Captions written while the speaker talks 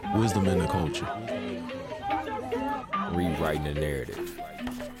Wisdom in the culture. Rewriting the narrative.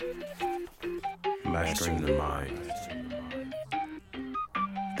 Mastering the mind.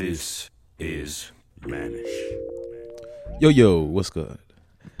 This is Manish. Yo, what's good?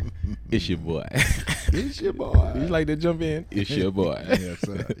 It's your boy. It's your boy. You like to jump in? It's your boy. Yes,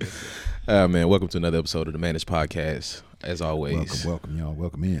 sir. Yes, sir. Man, welcome to another episode of the Manish Podcast. As always, Welcome, y'all.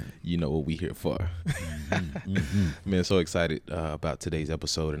 Welcome in. you know what we here for. Man, so excited about today's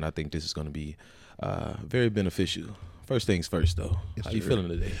episode, and I think this is going to be very beneficial. First things first, though. Yes, How you sir. feeling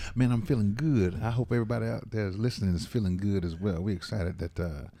today? Man, I'm feeling good. I hope everybody out there is listening is feeling good as well. We're excited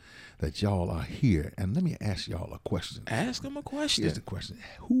that y'all are here. And let me ask y'all a question. Ask him a question. Here's the question.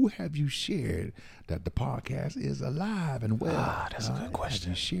 Who have you shared that the podcast is alive and well? That's a good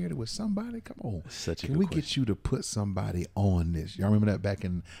question. Have you shared it with somebody? Come on. Such a Can good we question. get you to put somebody on this? Y'all remember that back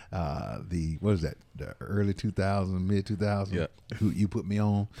in the early 2000s, mid 2000s? Yeah. Who you put me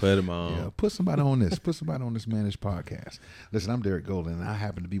on? Put him on. Yeah, put somebody on this. Put somebody on this Manish podcast. Listen, I'm Derek Golden, and I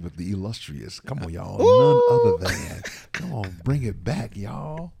happen to be with the illustrious. Come on, y'all. None other than. Come on, bring it back,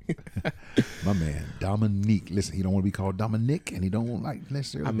 y'all. My man, Dominique. Listen, he don't want to be called Dominic, and he don't like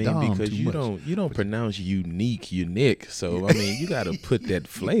necessarily. I mean, Dom because too you much. don't pronounce unique. So I mean, you got to put that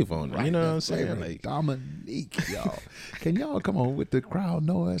flavor on it. Right, You know what I'm that saying? flavor. Like, Dominique, y'all. Can y'all come on with the crowd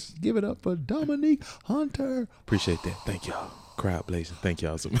noise? Give it up for Dominique Hunter. appreciate that. Thank y'all. Crowd blazing. Thank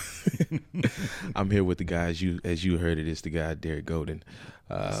y'all so much. I'm here with the guys. As you heard it, it's the guy Derek Golden.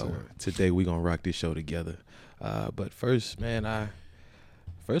 Today we're gonna rock this show together. But first, man,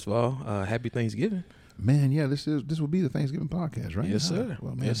 first of all, happy Thanksgiving. Man, yeah, this will be the Thanksgiving podcast, right? Yes, sir.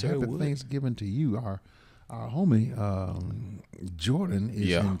 Well, man, Yes, sir, it happy would. Thanksgiving to you. Our homie Jordan is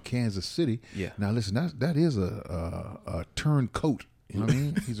Yeah. in Kansas City. Yeah. Now listen, that is a turncoat. You know what I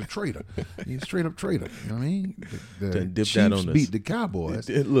mean? He's a traitor. He's a straight up traitor. You know what I mean? The Done dipped Chiefs out on us. beat the Cowboys,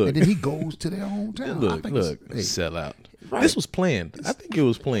 Look. and then he goes to their hometown. I Look, think it's- hey, sell out. right. This was planned. I think it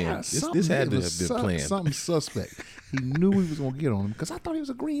was planned. yeah, This something- had it to was have been planned. Something suspect. He knew he was going to get on him because I thought he was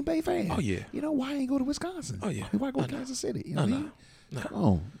a Green Bay fan. Oh, yeah. You know why he ain't go to Wisconsin? Oh, yeah. Why go to No. Kansas City? You know No, what I mean? no. Come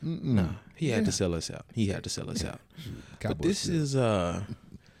on. Mm-mm. No, he had Yeah. to sell us out. But Cowboys this did. is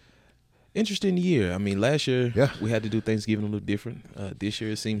interesting year. I mean, last year Yeah. we had to do Thanksgiving a little different. This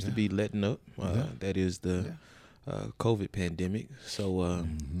year it seems to be letting up. Yeah. That is the COVID pandemic. So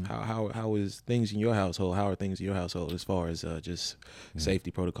how is things in your household? How are things in your household as far as just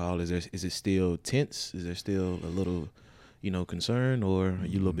safety protocol? Is it still tense? Is there still a little concern, or are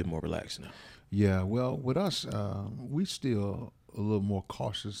you a little bit more relaxed now? Yeah, well, with us, we still a little more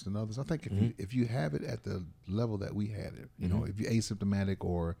cautious than others. I think if you have it at the level that we had it, you know, if you're asymptomatic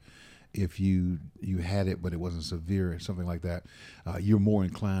or if you had it but it wasn't severe or something like that, you're more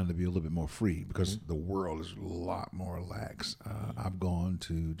inclined to be a little bit more free because the world is a lot more lax. I've gone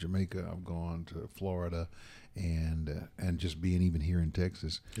to Jamaica, I've gone to Florida, and just being even here in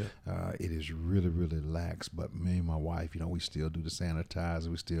Texas, it is really, really lax. But me and my wife, we still do the sanitizer,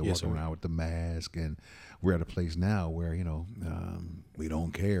 we still Yes, walk sir. around with the mask, and we're at a place now where we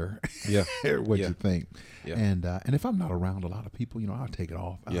don't care Yeah. what Yeah. you think. Yeah. And if I'm not around a lot of people, I'll take it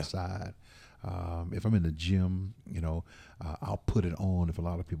off Yeah. outside. If I'm in the gym, I'll put it on if a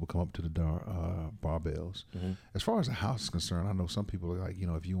lot of people come up to the barbells. As far as the house is concerned, I know some people are like,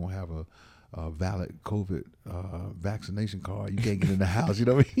 if you won't have a valid COVID vaccination card, you can't get in the house. You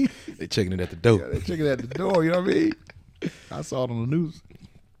know what I mean? They're checking it at the door. Yeah, they check it at the door. You know what I mean? I saw it on the news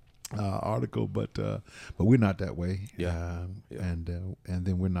article, but we're not that way. Yeah. Yeah. And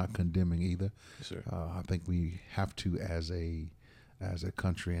then we're not condemning either. Yes, sir. I think we have to, as a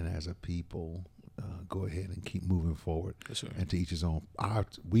country and as a people, go ahead and keep moving forward. Yes, sir. And to each his own.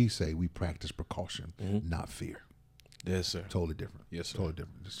 We say we practice precaution, not fear. Yes, sir. Totally different. Yes, sir. Totally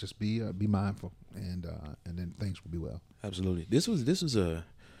different. Just be mindful, and then things will be well. Absolutely.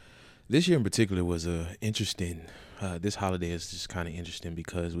 This year in particular was interesting. This holiday is just kind of interesting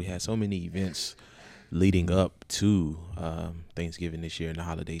because we had so many events leading up to Thanksgiving this year in the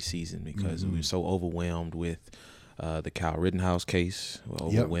holiday season because we were so overwhelmed with the Kyle Rittenhouse case. We were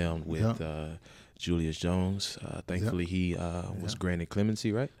overwhelmed with Julius Jones. Thankfully, he was granted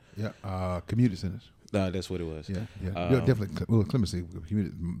clemency, right? Yeah. Community centers. That's what it was. Yeah. Yeah, definitely. Well, clemency.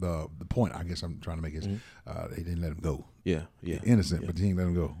 The point I guess I'm trying to make is they didn't let him go. Yeah. Yeah. Innocent, Yeah. but they didn't let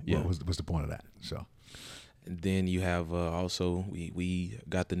him go. Yeah. What's the point of that? So. And then you have also we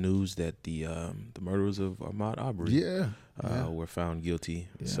got the news that the murderers of Ahmaud Arbery were found guilty.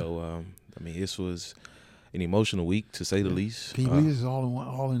 Yeah. So this was an emotional week to say the least. Can you believe this is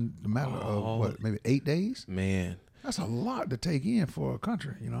all in the matter of maybe 8 days? Man, That's a lot to take in for a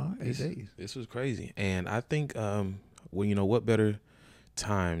country, 8 days. this was crazy. And I think what better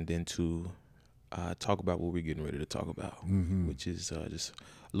time than to talk about what we're getting ready to talk about, which is just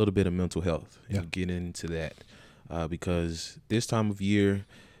a little bit of mental health and get into that because this time of year,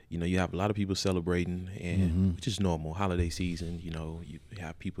 you have a lot of people celebrating, and which is normal. Holiday season, you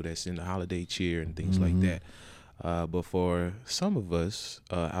have people that's in the holiday cheer and things like that. But for some of us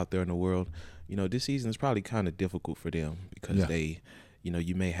out there in the world, this season is probably kind of difficult for them because they,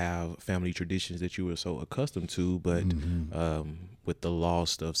 you may have family traditions that you were so accustomed to, but with the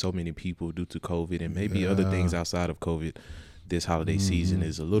loss of so many people due to COVID and maybe other things outside of COVID, this holiday season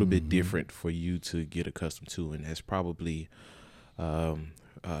is a little bit different for you to get accustomed to, and that's probably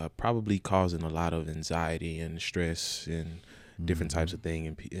causing a lot of anxiety and stress and different types of thing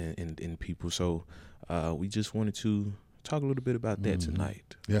in people. So we just wanted to talk a little bit about that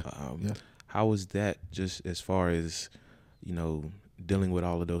tonight. How was that, just as far as dealing with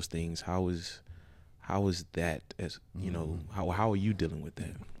all of those things? How is that, as how are you dealing with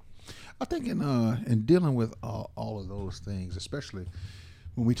that? I think in dealing with all of those things, especially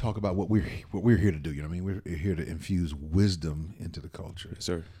when we talk about what we're here to do, we're here to infuse wisdom into the culture. Yes,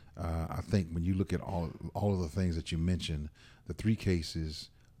 sir. I think when you look at all of the things that you mentioned, the 3 cases,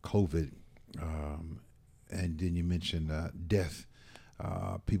 COVID, and then you mentioned death,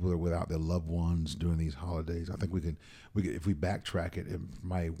 people that are without their loved ones during these holidays. I think we could, if we backtrack it, it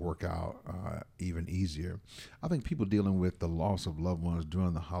might work out even easier. I think people dealing with the loss of loved ones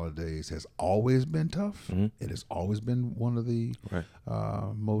during the holidays has always been tough. It has always been one of the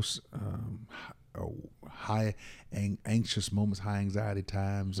most high anxious moments, high anxiety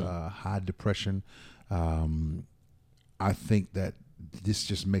times, high depression. I think that this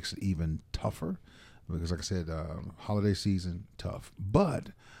just makes it even tougher. Because, like I said, holiday season, tough.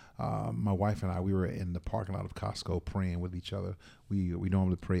 But my wife and I, we were in the parking lot of Costco praying with each other. We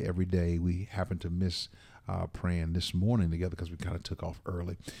normally pray every day. We happened to miss praying this morning together because we kind of took off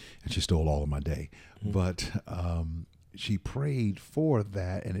early, and she stole all of my day. But she prayed for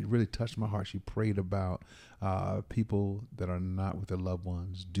that, and it really touched my heart. She prayed about people that are not with their loved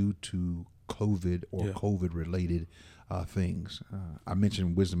ones due to COVID or COVID-related things. I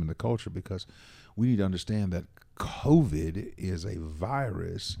mentioned wisdom in the culture because we need to understand that COVID is a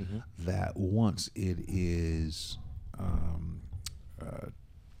virus that once it is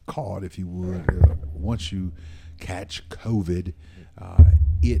caught, if you would, once you catch COVID,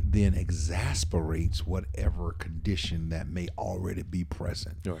 it then exasperates whatever condition that may already be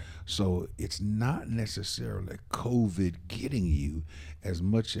present. Right. So it's not necessarily COVID getting you as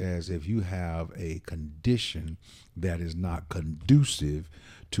much as if you have a condition that is not conducive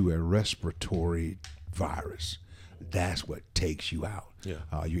to a respiratory virus. That's what takes you out.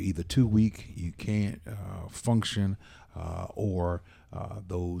 You're either too weak, you can't function, or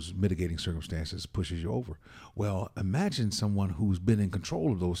those mitigating circumstances pushes you over. Well, imagine someone who's been in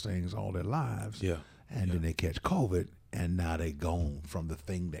control of those things all their lives, and then they catch COVID, and now they're gone from the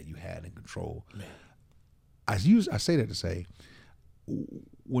thing that you had in control. Man. I say that to say,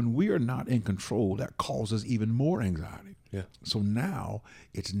 when we are not in control, that causes even more anxiety. So now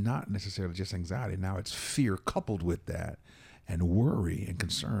it's not necessarily just anxiety. Now it's fear coupled with that, and worry and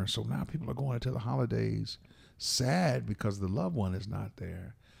concern. So now people are going into the holidays sad because the loved one is not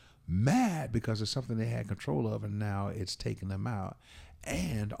there, mad because it's something they had control of and now it's taking them out,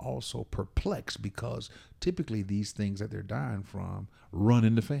 and also perplexed because typically these things that they're dying from run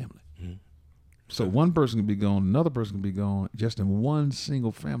in the family. So one person can be gone, another person can be gone, just in one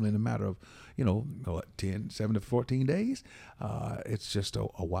single family in a matter of, 7 to 14 days. It's just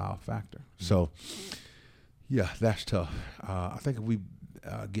a wow factor. So, that's tough. I think if we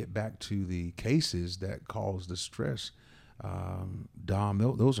get back to the cases that cause the stress,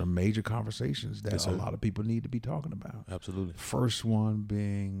 Dom, those are major conversations that a lot of people need to be talking about. Absolutely. First one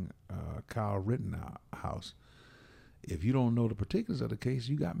being Kyle Rittenhouse. If you don't know the particulars of the case,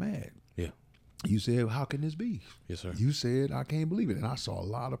 you got mad. You said, how can this be? Yes, sir. You said, I can't believe it. And I saw a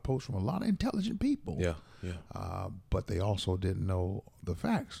lot of posts from a lot of intelligent people. But they also didn't know the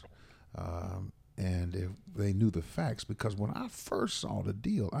facts. And if they knew the facts, because when I first saw the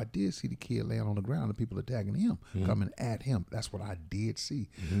deal, I did see the kid laying on the ground and people attacking him, coming at him. That's what I did see.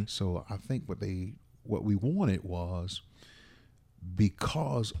 So I think what we wanted was,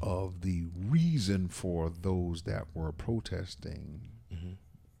 because of the reason for those that were protesting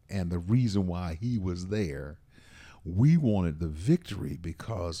and the reason why he was there, we wanted the victory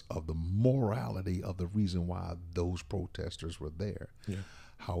because of the morality of the reason why those protesters were there.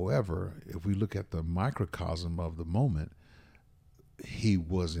 However, if we look at the microcosm of the moment, he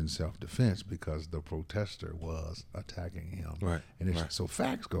was in self-defense because the protester was attacking him. Right. And Right. so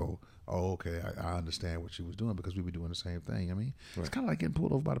facts go, oh, okay, I understand what she was doing because we were doing the same thing. I mean, it's Right. kind of like getting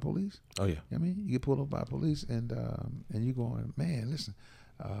pulled over by the police. Oh yeah. I mean, you get pulled over by police and you going, man, listen,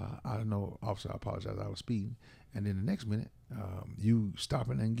 I don't know, officer, I apologize, I was speeding. And then the next minute, you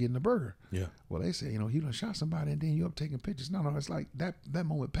stopping and getting a burger. Yeah. Well, they say, you done shot somebody and then you up taking pictures. No, it's like that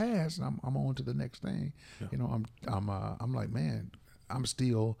moment passed and I'm on to the next thing. Yeah. I'm like, man, I'm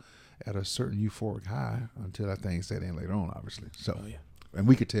still at a certain euphoric high until that thing set in later on, obviously. So, Oh yeah. and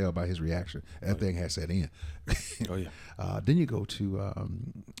we could tell by his reaction that thing had set in. Oh yeah. Then you go to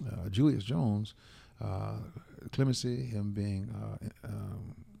Julius Jones, clemency, him being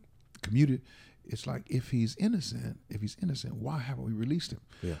commuted. It's like if he's innocent, why haven't we released him?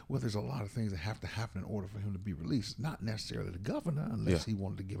 Yeah. Well, there's a lot of things that have to happen in order for him to be released. Not necessarily the governor, unless he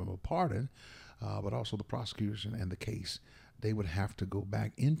wanted to give him a pardon, but also the prosecution and the case. They would have to go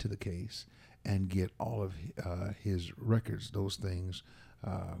back into the case and get all of his records, those things,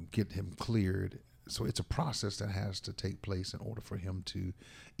 get him cleared. So it's a process that has to take place in order for him to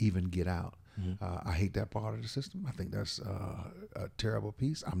even get out. I hate that part of the system. I think that's a terrible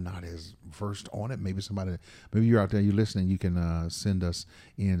piece. I'm not as versed on it. Maybe you're out there, you're listening. You can send us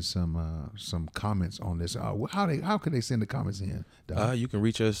in some comments on this. How can they send the comments in? You can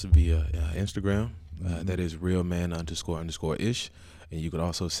reach us via Instagram. That is real__ish. And you could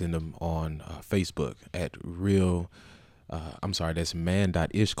also send them on Facebook at real. I'm sorry, that's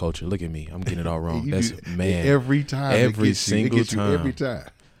man.ish culture. Look at me. I'm getting it all wrong. That's man. Every time. Every single time. Every time.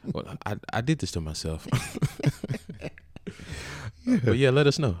 Well, I did this to myself. But yeah, let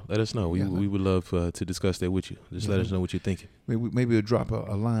us know. We would love to discuss that with you. Just let us know what you're thinking. Maybe we'll drop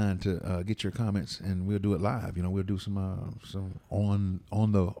a line to get your comments, and we'll do it live. We'll do some on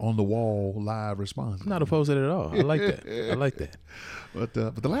the wall live responses. I'm not opposed to it at all. I like that. But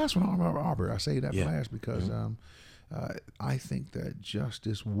the last one, Arbor, I say that for last because I think that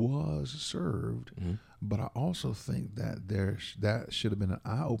justice was served, but I also think that that should have been an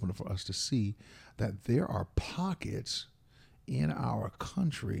eye opener for us to see that there are pockets in our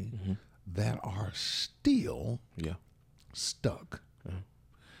country that are still stuck.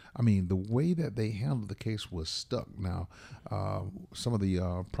 I mean, the way that they handled the case was stuck. Now, some of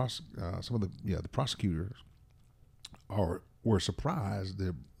the prosecutors were surprised.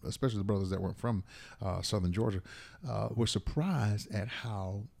 Especially the brothers that weren't from Southern Georgia, were surprised at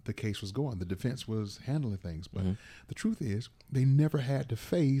how the case was going. The defense was handling things. But the truth is, they never had to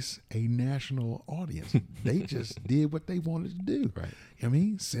face a national audience. They just did what they wanted to do. Right. I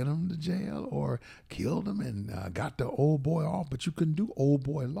mean, sent them to jail or killed them and got the old boy off. But you couldn't do old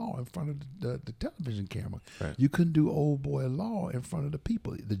boy law in front of the television camera. Right. You couldn't do old boy law in front of the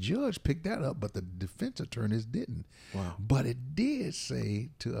people. The judge picked that up, but the defense attorneys didn't. Wow. But it did say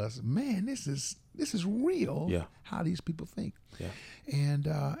to us, man, this is real. Yeah. How these people think. Yeah. And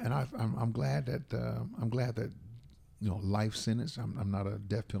I'm glad that life sentence. I'm not a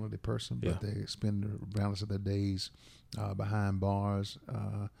death penalty person, but they spend the balance of their days behind bars.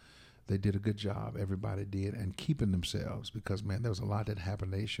 They did a good job. Everybody did, and keeping themselves, because man, there was a lot that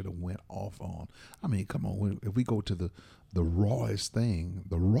happened. They should have went off on. I mean, come on. If we go to the rawest thing,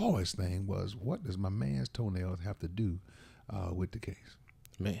 was, what does my man's toenails have to do with the case?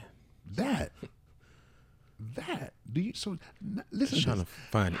 Man, that do you? So listen, just trying to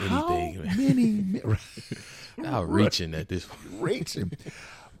find anything. How many? Outreaching at this point. Reaching,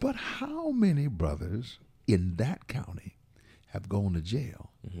 but how many brothers in that county have gone to jail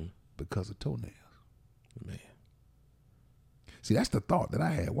because of toenails? Man, see, that's the thought that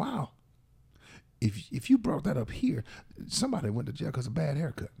I had. Wow, if you brought that up here, somebody went to jail because of a bad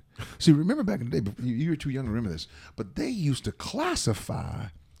haircut. See, remember back in the day, you were too young to remember this, but they used to classify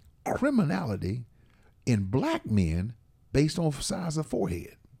criminality in black men based on size of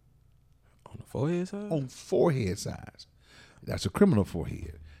forehead. On the forehead side? On forehead size. That's a criminal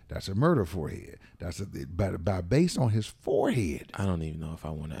forehead. That's a murder forehead. By based on his forehead. I don't even know if I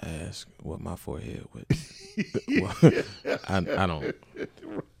want to ask what my forehead would. I don't.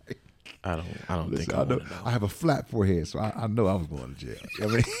 I don't think I want to know. I have a flat forehead, so I know I was going to jail. I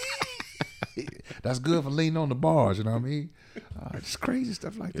mean, that's good for leaning on the bars. You know what I mean? Just crazy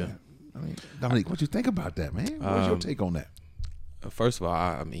stuff like that. I mean, Dominique, what you think about that, man? What's your take on that? First of all,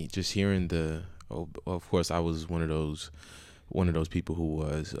 I mean, just hearing of course, I was one of those people who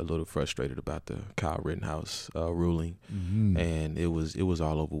was a little frustrated about the Kyle Rittenhouse ruling, and it was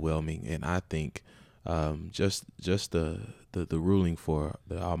all overwhelming. And I think just the ruling for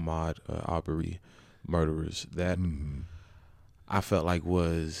the Ahmaud Arbery murderers, that I felt like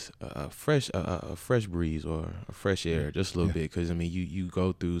was a fresh breeze or a fresh air, just a little bit. Because I mean, you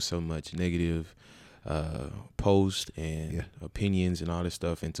go through so much negative posts and opinions and all this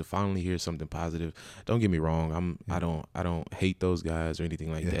stuff, and to finally hear something positive. Don't get me wrong, I don't hate those guys or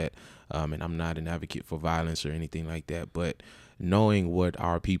anything like that, and I'm not an advocate for violence or anything like that. But knowing what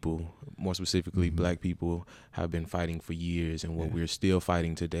our people, more specifically Black people, have been fighting for years and what we're still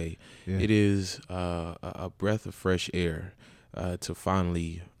fighting today, it is a breath of fresh air. To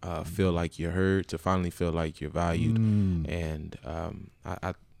finally feel like you're heard, to finally feel like you're valued. And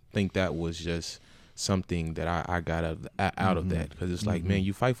I think that was just something that I got out of that, because it's like, man,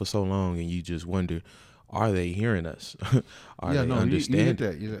 you fight for so long and you just wonder, are they hearing us? Are they understanding?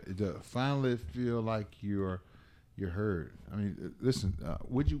 You hit that. You finally feel like you're heard. I mean, listen,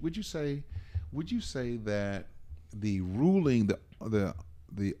 would you say that the ruling,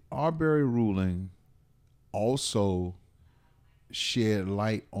 the Arbery ruling also shed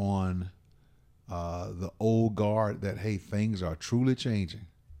light on the old guard that, hey, things are truly changing?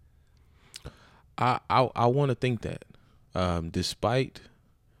 I want to think that, despite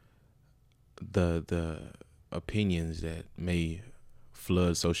the opinions that may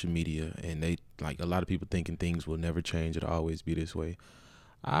flood social media, and they, like, a lot of people thinking things will never change, it'll always be this way,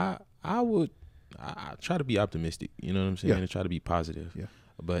 I try to be optimistic, you know what I'm saying, and try to be positive.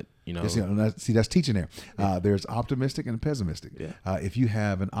 But, you know, that's teaching there. There's optimistic and pessimistic. If you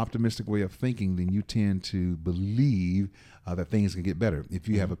have an optimistic way of thinking, then you tend to believe that things can get better. If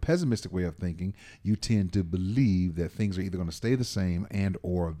you have a pessimistic way of thinking, you tend to believe that things are either going to stay the same and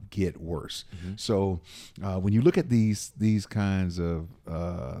or get worse. So when you look at these kinds of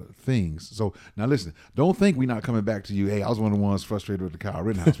things, so now listen, don't think we're not coming back to you. Hey, I was one of the ones frustrated with the Kyle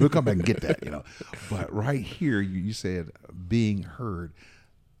Rittenhouse. We'll come back and get that, you know. But right here, you said being heard.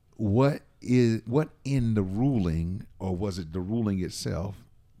 What in the ruling, or was it the ruling itself,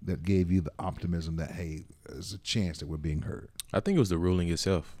 that gave you the optimism that, hey, there's a chance that we're being heard? I think it was the ruling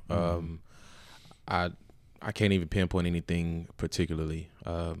itself. I can't even pinpoint anything particularly,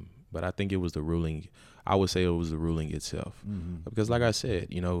 but I think it was the ruling. I would say it was the ruling itself, because, like I said,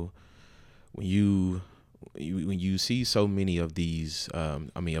 you know, when you see so many of these,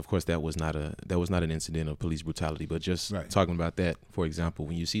 I mean, of course, that was not an incident of police brutality, but just talking about that, for example,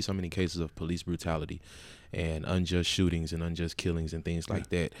 when you see so many cases of police brutality and unjust shootings and unjust killings and things like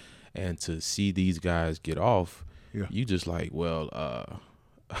that, and to see these guys get off, you just like, well,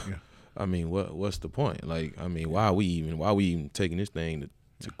 I mean, what's the point? Like, I mean, why are we even taking this thing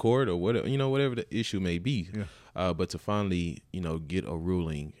to court or whatever, you know, whatever the issue may be, but to finally, you know, get a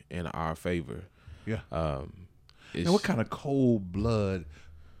ruling in our favor. Now, what kind of cold blood?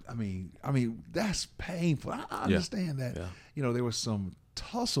 I mean, that's painful. I understand that. You know, there was some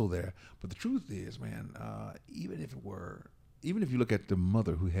tussle there, but the truth is, man, even if you look at the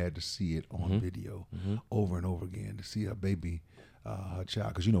mother who had to see it on video over and over again, to see her baby, her child,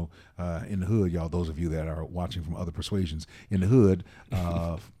 because, you know, in the hood, y'all, those of you that are watching from other persuasions, in the hood,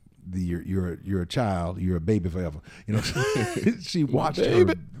 you're a child, you're a baby forever. You know, she watched her,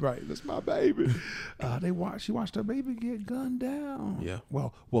 right? That's my baby. She watched her baby get gunned down.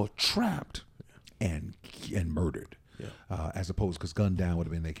 Well, trapped and murdered. As opposed, because gunned down would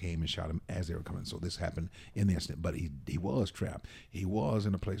have been they came and shot him as they were coming. So this happened in the incident, but he was trapped. He was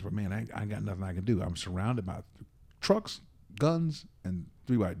in a place where, man, I got nothing I can do. I'm surrounded by trucks, guns, and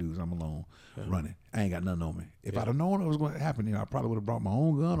 3 white dudes. I'm alone running. I ain't got nothing on me. If I'd have known what was going to happen, you know, I probably would have brought my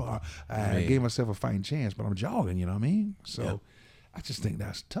own gun, or I gave myself a fighting chance, but I'm jogging, you know what I mean? So I just think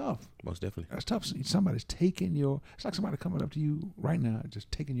that's tough. Most definitely. That's tough. Somebody's taking it's like somebody coming up to you right now,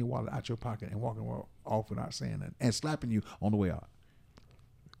 just taking your wallet out your pocket and walking off without saying that, and slapping you on the way out.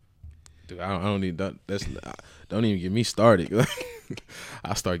 Dude, don't even get me started.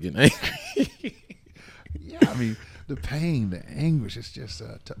 I start getting angry. I mean, the pain, the anguish, it's just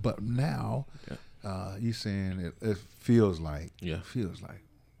but now you saying it feels like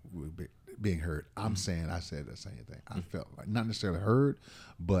we're being heard. I'm saying I said the same thing. I felt like not necessarily heard,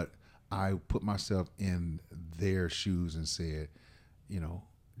 but I put myself in their shoes and said, you know,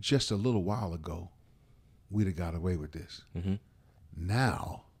 just a little while ago we'd have got away with this.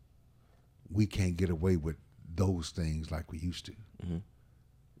 Now we can't get away with those things like we used to.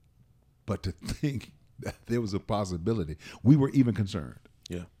 But to think that there was a possibility, we were even concerned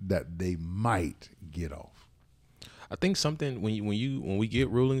that they might get off. I think something when we get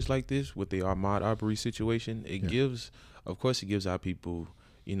rulings like this with the Ahmaud Arbery situation, it gives our people,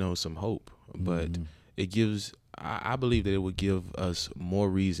 you know, some hope, but it gives, I believe that it would give us more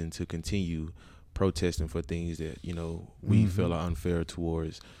reason to continue protesting for things that, you know, we feel are unfair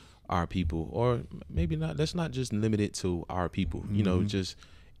towards our people, or maybe not. That's not just limited to our people. You know, just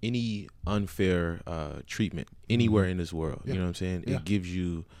any unfair treatment anywhere in this world. You know what I'm saying? It gives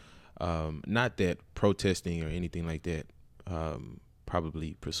you not that protesting or anything like that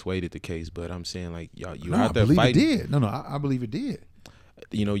probably persuaded the case, but I'm saying like y'all, you're out there fighting. It did. No, I believe it did.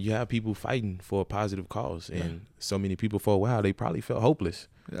 You know, you have people fighting for a positive cause, and so many people for a while they probably felt hopeless.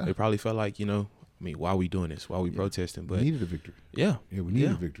 They probably felt like, you know, I mean, why are we doing this? Why are we protesting? But we needed a victory. We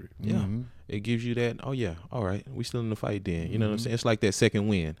needed a victory. Yeah, it gives you that. Oh yeah, all right, we still in the fight. Then you know what I'm saying? It's like that second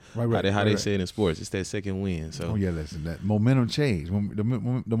win. Right. How they say it in sports, it's that second win. So listen, that momentum changed.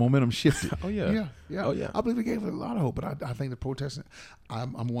 The momentum shifted. yeah. Oh yeah. I believe it gave it a lot of hope. But I think the protesting.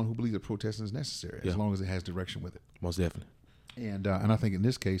 I'm one who believes that protesting is necessary as long as it has direction with it. Most definitely. And I think in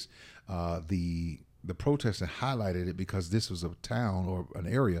this case, the protester highlighted it because this was a town or an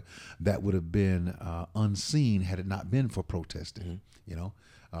area that would have been unseen had it not been for protesting. You know,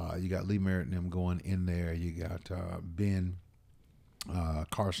 you got Lee Merritt and them going in there. You got Ben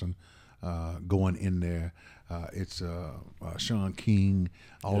Carson going in there. It's Sean King,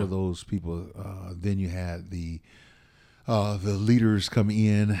 all of those people. Then you had the leaders come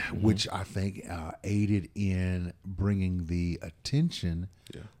in, which I think aided in bringing the attention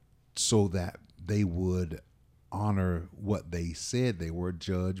so that they would honor what they said they were,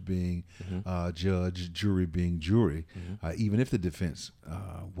 judge being judge, jury being jury, even if the defense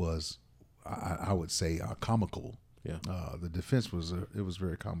was, I would say, comical. The defense was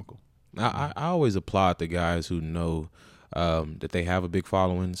very comical. I always applaud the guys who know that they have a big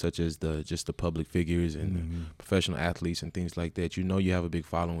following, such as the public figures and professional athletes and things like that. You know, you have a big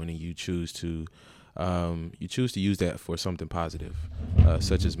following, and you choose to use that for something positive,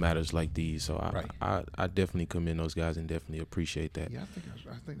 such as matters like these. So I definitely commend those guys and definitely appreciate that. Yeah, I think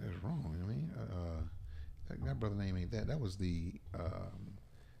that's wrong. I mean, that brother name ain't that. That was the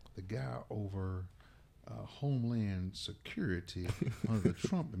guy over Homeland Security under the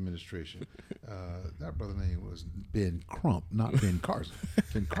Trump administration. That brother name was Ben Crump, not Ben Carson.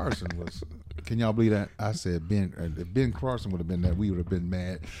 Ben Carson was. Can y'all believe that? I said Ben. If Ben Carson would have been that, we would have been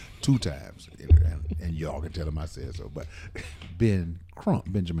mad 2 times, and y'all can tell him I said so. But Ben Crump,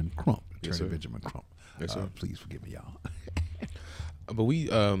 Benjamin Crump, Attorney Benjamin Crump. Yes, sir. Please forgive me, y'all. But we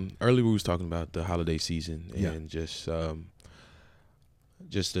earlier we was talking about the holiday season and just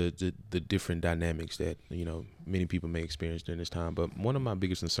the different dynamics that, you know, many people may experience during this time. But one of my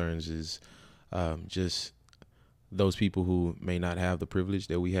biggest concerns is just those people who may not have the privilege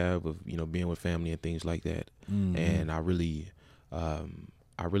that we have of, you know, being with family and things like that. And I really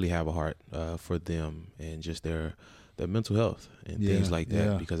have a heart for them and just their mental health and things like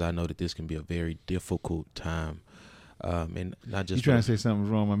that, because I know that this can be a very difficult time. And not just you trying to say something's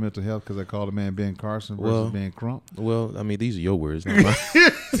wrong with my mental health because I called a man Ben Carson versus Ben Crump? Well, I mean, these are your words, not mine.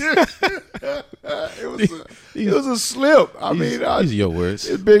 It was a slip. I mean, these are your words.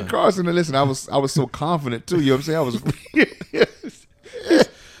 It's Ben Carson. And listen, I was so confident too. You know what I'm saying?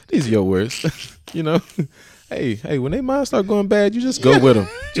 These are your words. You know, hey, when they minds start going bad, you just go with them.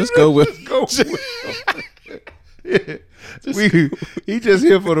 Just go with them. He just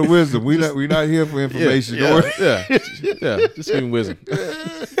here for the wisdom. We not here for information. Yeah, just give him wisdom.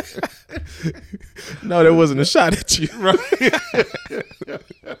 No, that wasn't a shot at you. Right.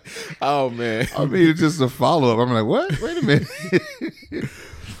 Oh man. I mean, it's just a follow up. I'm like, what? Wait a minute.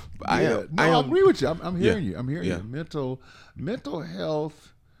 I agree with you. I'm hearing you. I'm hearing you. Mental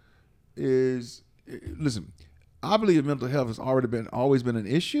health is, listen, I believe mental health has always been an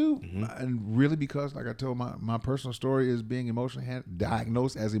issue, and really because, like I told my personal story is being emotionally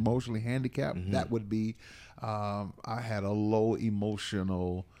diagnosed as emotionally handicapped. That would be, I had a low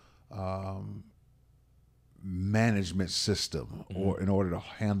emotional management system, or in order to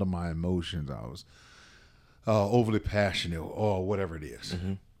handle my emotions, I was overly passionate or whatever it is.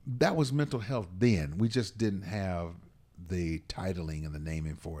 That was mental health then. We just didn't have the titling and the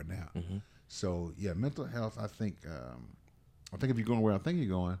naming for it now. So yeah, mental health. I think if you're going where I think you're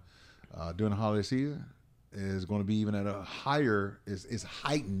going during the holiday season, is going to be even at a higher is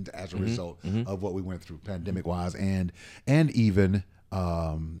heightened as a result of what we went through pandemic wise, and even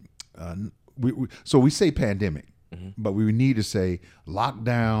we say pandemic, but we need to say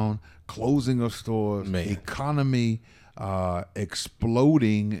lockdown, closing of stores, economy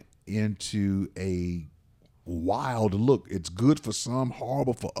exploding into a wild look. It's good for some,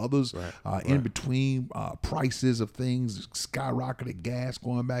 horrible for others. In between, prices of things skyrocketed, gas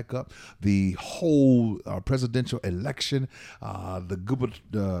going back up, the whole presidential election, the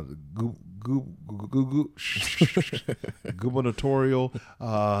gubernatorial,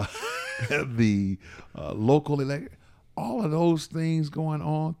 the local election. all of those things going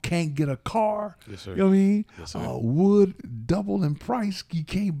on. Can't get a car. Yes, sir. You know what I mean? Yes, sir. Wood double in price. You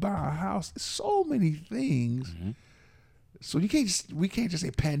can't buy a house. So many things. Mm-hmm. So we can't just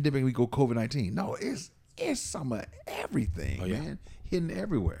say pandemic. We go COVID-19. No, it's some of everything, man, hidden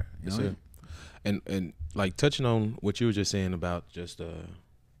everywhere. You Yes, know? sir. And like touching on what you were just saying about just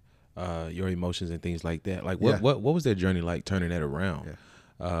your emotions and things like that. Like what was that journey like, turning that around,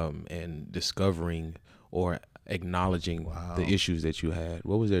 and discovering or acknowledging the issues that you had?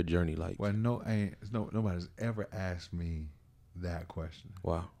 What was that journey like? Well, nobody's ever asked me that question.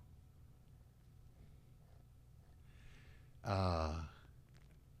 Wow.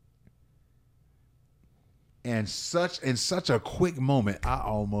 And in such a quick moment, I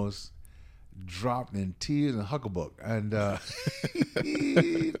almost dropped in tears and hucklebuck, and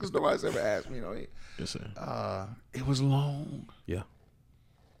because nobody's ever asked me, Yes, sir. it was long. Yeah.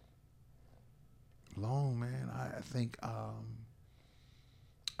 Long, man. I think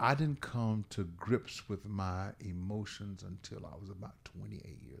I didn't come to grips with my emotions until I was about 28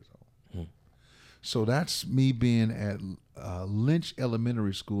 years old. So that's me being at Lynch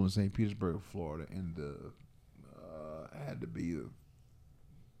Elementary School in St. Petersburg, Florida, in the had to be the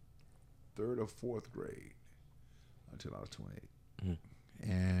 3rd or 4th grade until I was 28.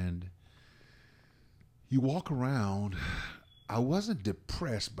 And you walk around. I wasn't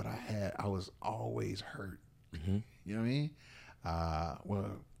depressed, but I was always hurt. You know what I mean? Well,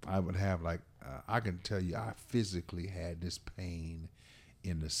 I would have I can tell you, I physically had this pain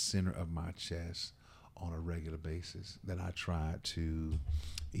in the center of my chest on a regular basis that I tried to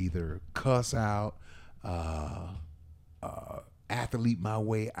either cuss out, athlete my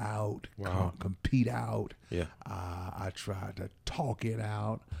way out, compete out. Yeah. I tried to talk it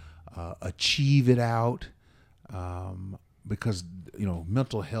out, achieve it out, because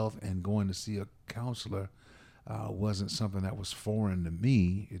mental health and going to see a counselor wasn't something that was foreign to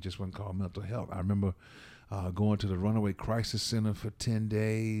me. It just wasn't called mental health. I remember going to the Runaway Crisis Center for 10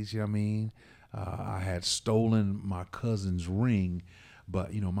 days. You know what I mean? I had stolen my cousin's ring,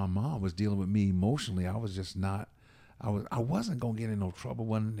 but my mom was dealing with me emotionally. I was just not. I wasn't gonna get in no trouble.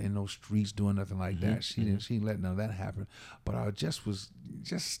 Wasn't in no streets doing nothing like that. She didn't let none of that happen. But I was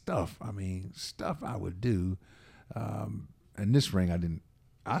stuff. I mean, stuff I would do. And this ring, I didn't.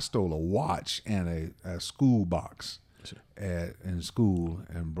 I stole a watch and a school box in school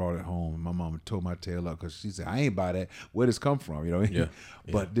and brought it home. And my mama tore my tail up because she said, "I ain't buy that. Where this come from?" Yeah.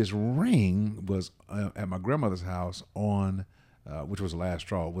 But this ring was at my grandmother's house on, which was the last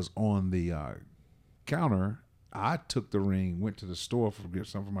straw. Was on the counter. I took the ring, went to the store to get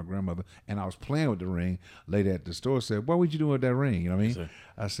something for my grandmother, and I was playing with the ring. Lady at the store said, "What would you do with that ring?" You know what I mean? Yes,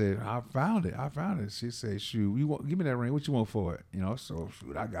 I said, "I found it." She said, "Shoot, give me that ring. What you want for it?" So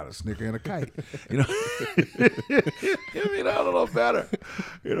shoot, I got a Snicker and a kite. Give me that a little better.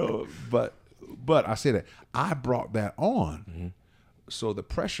 But I said that I brought that on. So the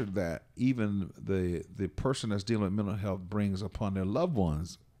pressure that even the person that's dealing with mental health brings upon their loved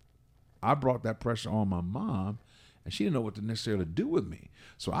ones, I brought that pressure on my mom, and she didn't know what to necessarily do with me.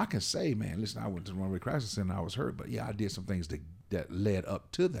 So I can say, man, listen, I went to the Runaway Crisis Center, I was hurt, but yeah, I did some things that led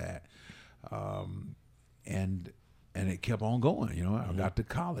up to that, and it kept on going. I got to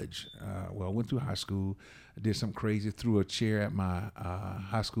college. I went through high school. I did something crazy, threw a chair at my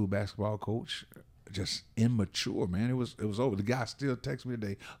high school basketball coach. Just immature, man. It was over. The guy still texts me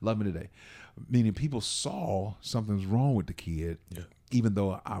today, love me today. Meaning people saw something's wrong with the kid. Yeah. Even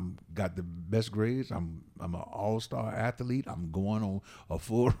though I'm got the best grades, I'm an all-star athlete. I'm going on a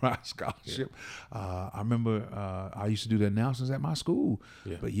full ride scholarship. Yeah. I remember I used to do the announcements at my school,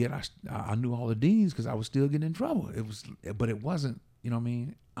 but yet I knew all the deans because I was still getting in trouble. But it wasn't. You know what I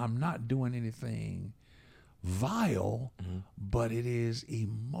mean? I'm not doing anything vile, but it is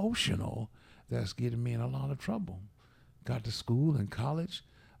emotional that's getting me in a lot of trouble. Got to school and college,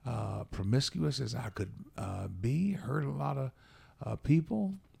 promiscuous as I could be, hurt a lot of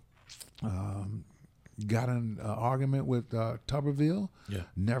people. Got in an argument with Tuberville. Yeah.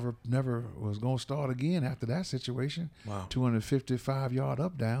 Never was going to start again after that situation. Wow. 255-yard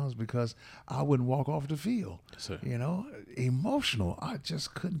up downs because I wouldn't walk off the field. Yes, emotional. I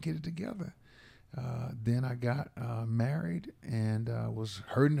just couldn't get it together. Then I got married and was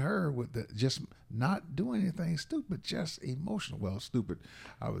hurting her with just not doing anything stupid, just emotional. Well, stupid.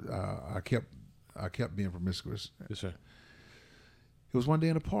 I kept being promiscuous. Yes, sir. It was one day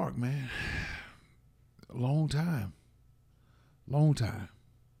in the park, man. A long time.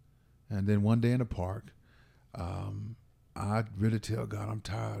 And then one day in the park, I really tell God, I'm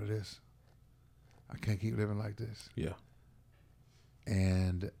tired of this. I can't keep living like this. Yeah.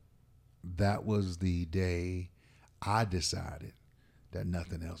 And that was the day I decided that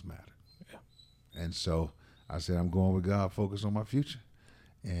nothing else mattered. Yeah. And so I said, I'm going with God, focus on my future,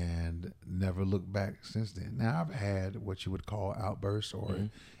 and never looked back since then. Now, I've had what you would call outbursts or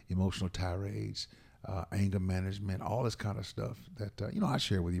emotional tirades, anger management, all this kind of stuff that, I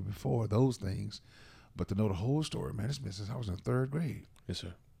shared with you before, those things. But to know the whole story, man, it's been since I was in third grade. Yes,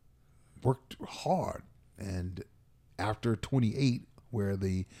 sir. Worked hard. And after 28, where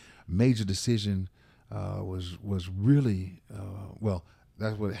the major decision was really,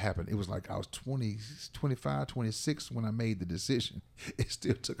 that's what happened. It was like I was 20, 25, 26 when I made the decision. It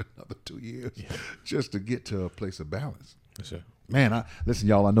still took another 2 years just to get to a place of balance. Yes, sir. Man, listen,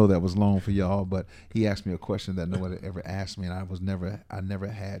 y'all, I know that was long for y'all, but he asked me a question that no one had ever asked me, and I never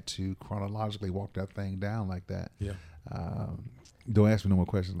had to chronologically walk that thing down like that. Yeah. Don't ask me no more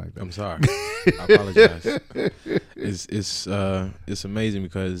questions like that. I'm sorry. I apologize. It's amazing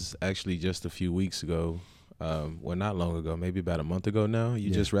because actually just a few weeks ago, not long ago, maybe about a month ago now,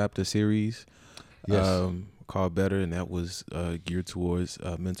 you just wrapped a series called Better, and that was geared towards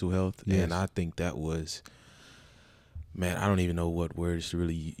mental health. Yes. And I think that was, man, I don't even know what words to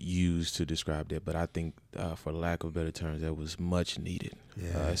really use to describe that, but I think for lack of better terms, that was much needed,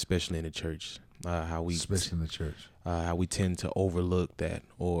 especially in the church. Especially in the church. How we tend to overlook that,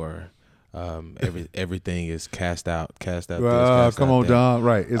 or everything is cast out. Come on, Don.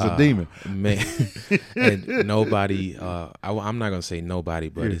 Right, it's a demon, man. And nobody. I'm not gonna say nobody,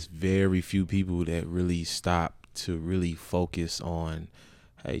 but it's very few people that really stop to really focus on.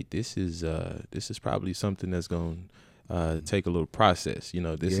 Hey, this is probably something that's gonna take a little process.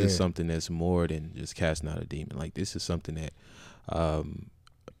 This is something that's more than just casting out a demon. Like, this is something that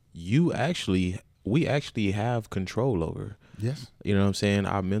we actually have control over. Yes. You know what I'm saying?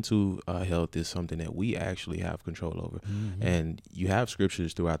 Our mental health is something that we actually have control over. Mm-hmm. And you have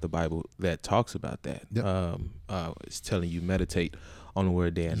scriptures throughout the Bible that talks about that. Yep. It's telling you meditate on the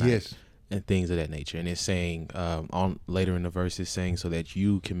word day and night and things of that nature. And it's saying on later in the verse, it's saying so that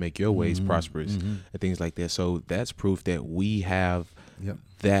you can make your ways prosperous and things like that. So that's proof that we have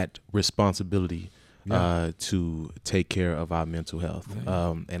that responsibility to take care of our mental health.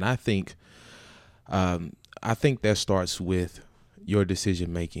 And I think that starts with your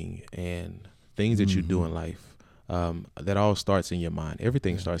decision making and things that you do in life. That all starts in your mind.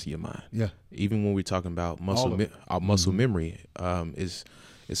 Everything starts in your mind. Yeah. Even when we're talking about muscle memory,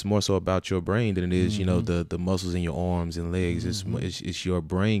 it's more so about your brain than it is, the muscles in your arms and legs. It's your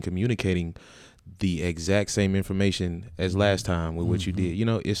brain communicating the exact same information as last time with what you did.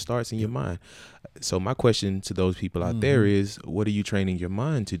 It starts in your mind. So my question to those people out there is, what are you training your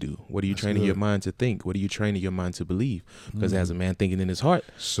mind to do? What are you training your mind to think? What are you training your mind to believe? Because as a man thinking in his heart,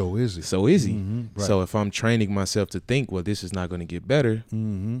 so is he. Right. So if I'm training myself to think, well, this is not going to get better,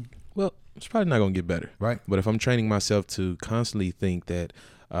 well, it's probably not going to get better. Right. But if I'm training myself to constantly think that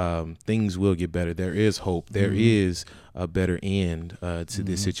things will get better, there is hope, there is a better end to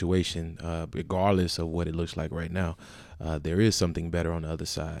this situation, regardless of what it looks like right now. There is something better on the other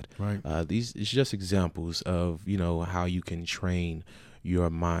side. Right. It's just examples of how you can train your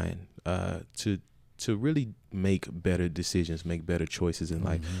mind to really make better decisions, make better choices in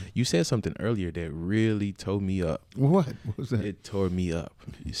life. You said something earlier that really tore me up. What was that? It tore me up.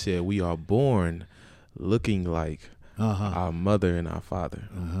 You said we are born looking like our mother and our father,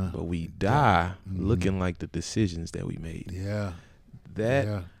 but we die looking like the decisions that we made.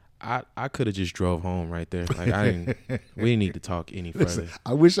 I could have just drove home right there. Like we didn't need to talk any further.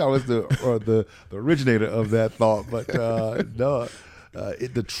 I wish I was the originator of that thought, but no.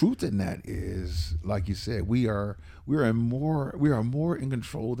 The truth in that is, like you said, we are more in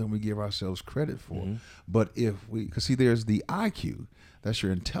control than we give ourselves credit for. But because there's the IQ, that's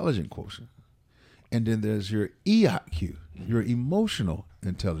your intelligent quotient. And then there's your EIQ, your emotional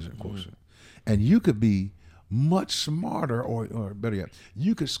intelligence quotient. And you could be much smarter, or better yet,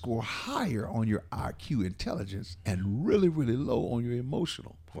 you could score higher on your IQ intelligence and really, really low on your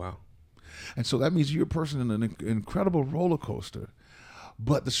emotional. Wow. And so that means you're a person in an incredible roller coaster.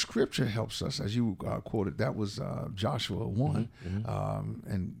 But the scripture helps us, as you quoted. That was Joshua 1,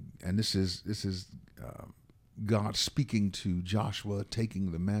 and this is God speaking to Joshua,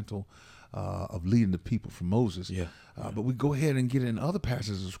 taking the mantle of leading the people from Moses. But we go ahead and get in other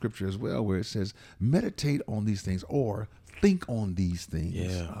passages of scripture as well, where it says, meditate on these things, or think on these things.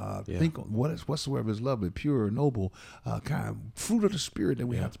 Think on whatsoever is lovely, pure, noble, kind of fruit of the spirit that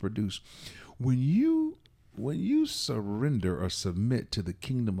we have to produce. When you surrender or submit to the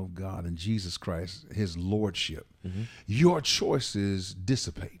kingdom of God and Jesus Christ, his lordship, your choices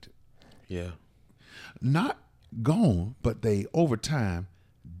dissipate. Not gone, but they over time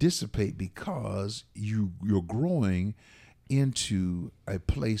dissipate because you're growing into a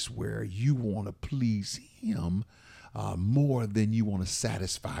place where you want to please him more than you want to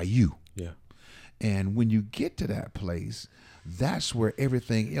satisfy you. Yeah. And when you get to that place, that's where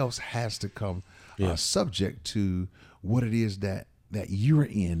everything else has to come subject to what it is that you're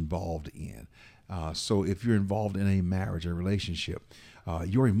involved in. So if you're involved in a marriage or relationship,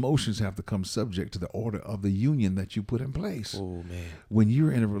 your emotions have to come subject to the order of the union that you put in place. Oh man! When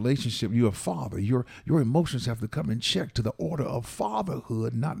you're in a relationship, you're a father. Your emotions have to come in check to the order of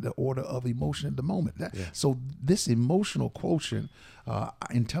fatherhood, not the order of emotion at the moment. So this emotional quotient,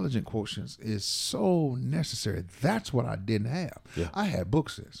 intelligent quotient, is so necessary. That's what I didn't have. Yeah. I had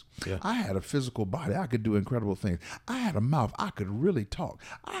books. Yeah. I had a physical body. I could do incredible things. I had a mouth. I could really talk.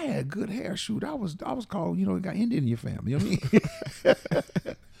 I had good hair. Shoot, I was called, you got Indian in your family. You know what I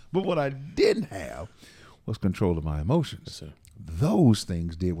mean? But what I didn't have was control of my emotions. Yes, sir. Those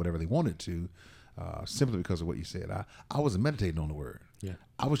things did whatever they wanted to, simply because of what you said. I wasn't meditating on the word. Yeah.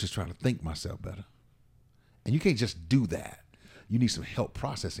 I was just trying to think myself better. And you can't just do that. You need some help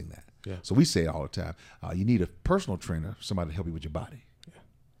processing that. Yeah. So we say it all the time. You need a personal trainer, somebody to help you with your body. Yeah.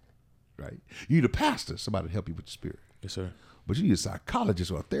 Right? You need a pastor, somebody to help you with your spirit. Yes, sir. But you need a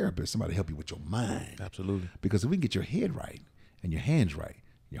psychologist or a therapist, somebody to help you with your mind. Absolutely. Because if we can get your head right and your hands right,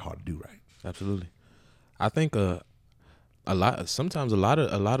 your heart to do right. Absolutely. I think sometimes a lot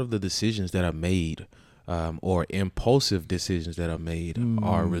of the decisions that are made, or impulsive decisions that are made,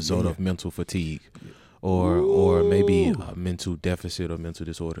 are a result of mental fatigue, or maybe a mental deficit or mental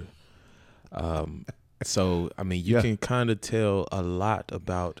disorder. So I mean, you can kind of tell a lot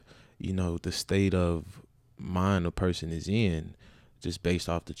about the state of mind a person is in just based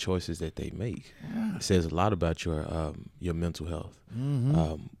off the choices that they make. Yeah. It says a lot about your mental health,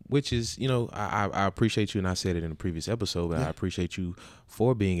 which is, I appreciate you, and I said it in a previous episode, but I appreciate you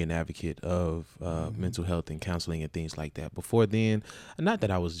for being an advocate of mental health and counseling and things like that. Before then, not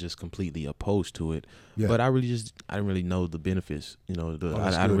that I was just completely opposed to it, but I didn't really know the benefits. I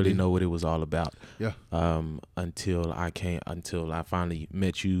didn't really know what it was all about. Yeah. Until I finally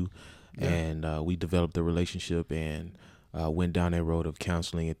met you, and we developed a relationship and went down that road of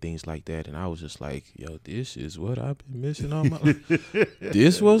counseling and things like that, and I was just like, yo, this is what I've been missing all my life.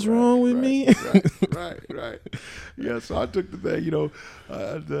 This was wrong with me. Right. Yeah, so I took the thing,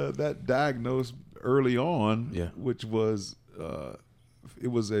 that diagnosed early on, which was,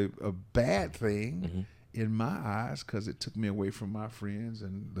 it was a bad thing in my eyes because it took me away from my friends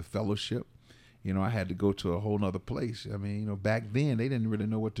and the fellowship. I had to go to a whole nother place. I mean, back then they didn't really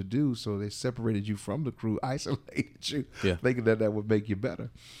know what to do, so they separated you from the crew, isolated you, thinking that would make you better.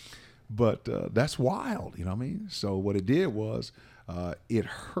 But that's wild, you know what I mean? So what it did was it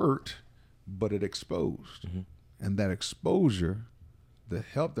hurt, but it exposed. And that exposure, the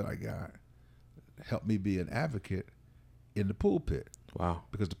help that I got, helped me be an advocate in the pulpit. Wow.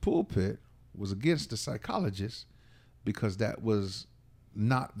 Because the pulpit was against the psychologist because that was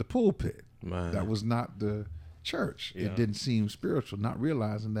not the pulpit. Man. That was not the church. Yeah. It didn't seem spiritual, not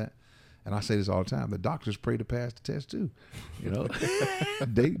realizing that. And I say this all the time. The doctors pray to pass the test too.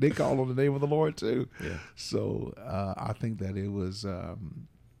 They call on the name of the Lord too. Yeah. So I think that it was a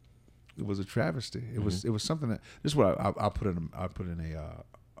travesty. It was something that this is what I put in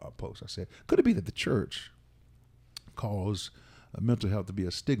a post. I said, could it be that the church caused mental health to be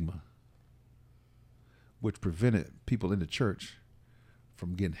a stigma, which prevented people in the church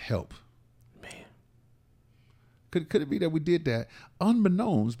from getting help? Could it be that we did that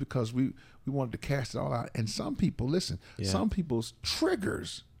unbeknownst because we wanted to cast it all out? And some people, listen, some people's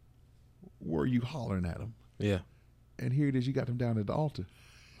triggers were you hollering at them. Yeah. And here it is, you got them down at the altar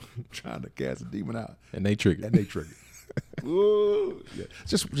trying to cast a demon out. And they triggered. Ooh, yeah.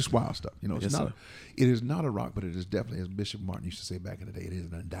 Just wild stuff. It is not a rock, but it is definitely, as Bishop Martin used to say back in the day, it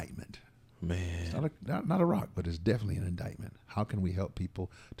is an indictment. Man, it's not a rock, but it's definitely an indictment. How can we help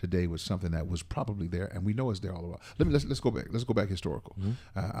people today with something that was probably there, and we know it's there all along? Let's go back. Let's go back historical.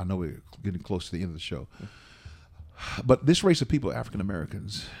 I know we're getting close to the end of the show, but this race of people, African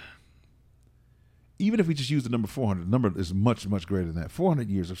Americans, even if we just use the number 400, the number is much, much greater than that. 400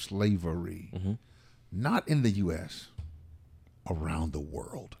 years of slavery, not in the U.S., around the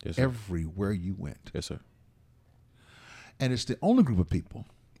world, everywhere you went. Yes, sir. And it's the only group of people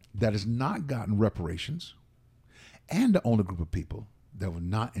that has not gotten reparations, and the only group of people that were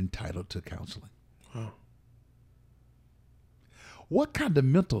not entitled to counseling. Wow. What kind of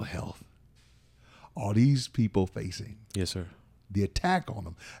mental health are these people facing? Yes, sir. The attack on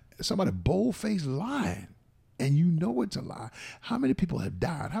them. Somebody bold-faced lying and you know it's a lie. How many people have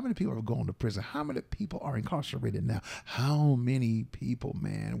died? How many people have gone to prison? How many people are incarcerated now? How many people,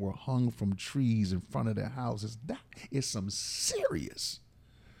 man, were hung from trees in front of their houses? That is some serious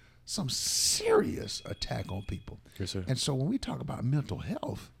attack on people. Yes, sir. And so when we talk about mental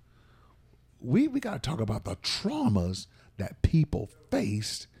health, we got to talk about the traumas that people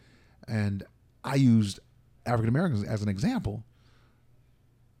faced. And I used African Americans as an example,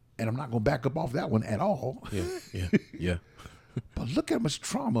 and I'm not going to back up off that one at all. Yeah. But look at how much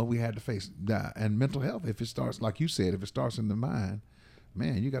trauma we had to face. And mental health, if it starts, like you said, if it starts in the mind,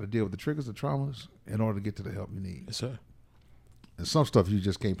 man, you got to deal with the triggers, the traumas, in order to get to the help you need. Yes, sir. And some stuff you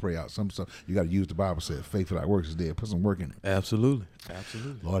just can't pray out. Some stuff you got to use the Bible said, faith without works is dead. Put some work in it. Absolutely.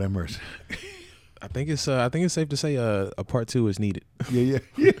 Lord have mercy. I think it's safe to say a part 2 is needed. Yeah.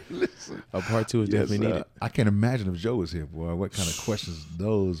 Listen, A part 2 is definitely needed. I can't imagine if Joe was here, boy. What kind of questions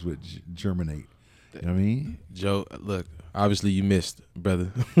those would germinate? You know what I mean? Joe, look, obviously you missed,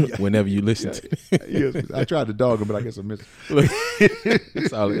 brother. Whenever you listened to it. Yes, I tried to dog him, but I guess I missed.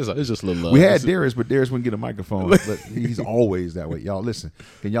 It's just a little love. We had Darius, but Darius wouldn't get a microphone. But he's always that way. Y'all, listen.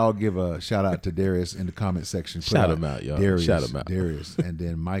 Can y'all give a shout out to Darius in the comment section? Shout him out, y'all. Darius, Shout him out. Darius, and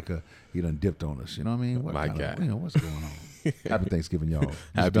then Micah. He done dipped on us. You know what I mean? My guy. What's going on? Happy Thanksgiving, y'all.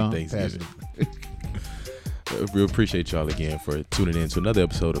 Happy Thanksgiving. We appreciate y'all again for tuning in to another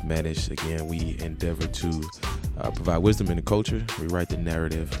episode of Managed. Again, we endeavor to provide wisdom in the culture, rewrite the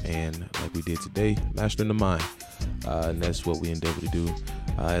narrative, and like we did today, mastering the mind. And that's what we endeavor to do.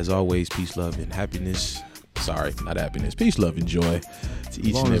 As always, peace, love, and happiness. Sorry, not happiness. Peace, love, and joy to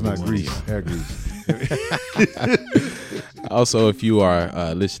each and every one of you. Hair grease. Also, if you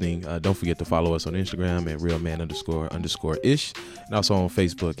are listening, don't forget to follow us on Instagram at realman__ish, and also on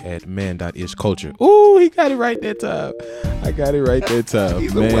Facebook at man.ishculture. Ooh, he got it right that time. I got it right that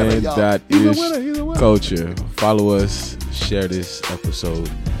time. Man.ishculture. Follow us, share this episode.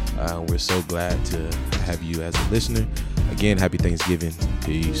 We're so glad to have you as a listener. Again, happy Thanksgiving.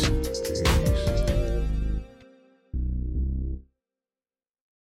 Peace.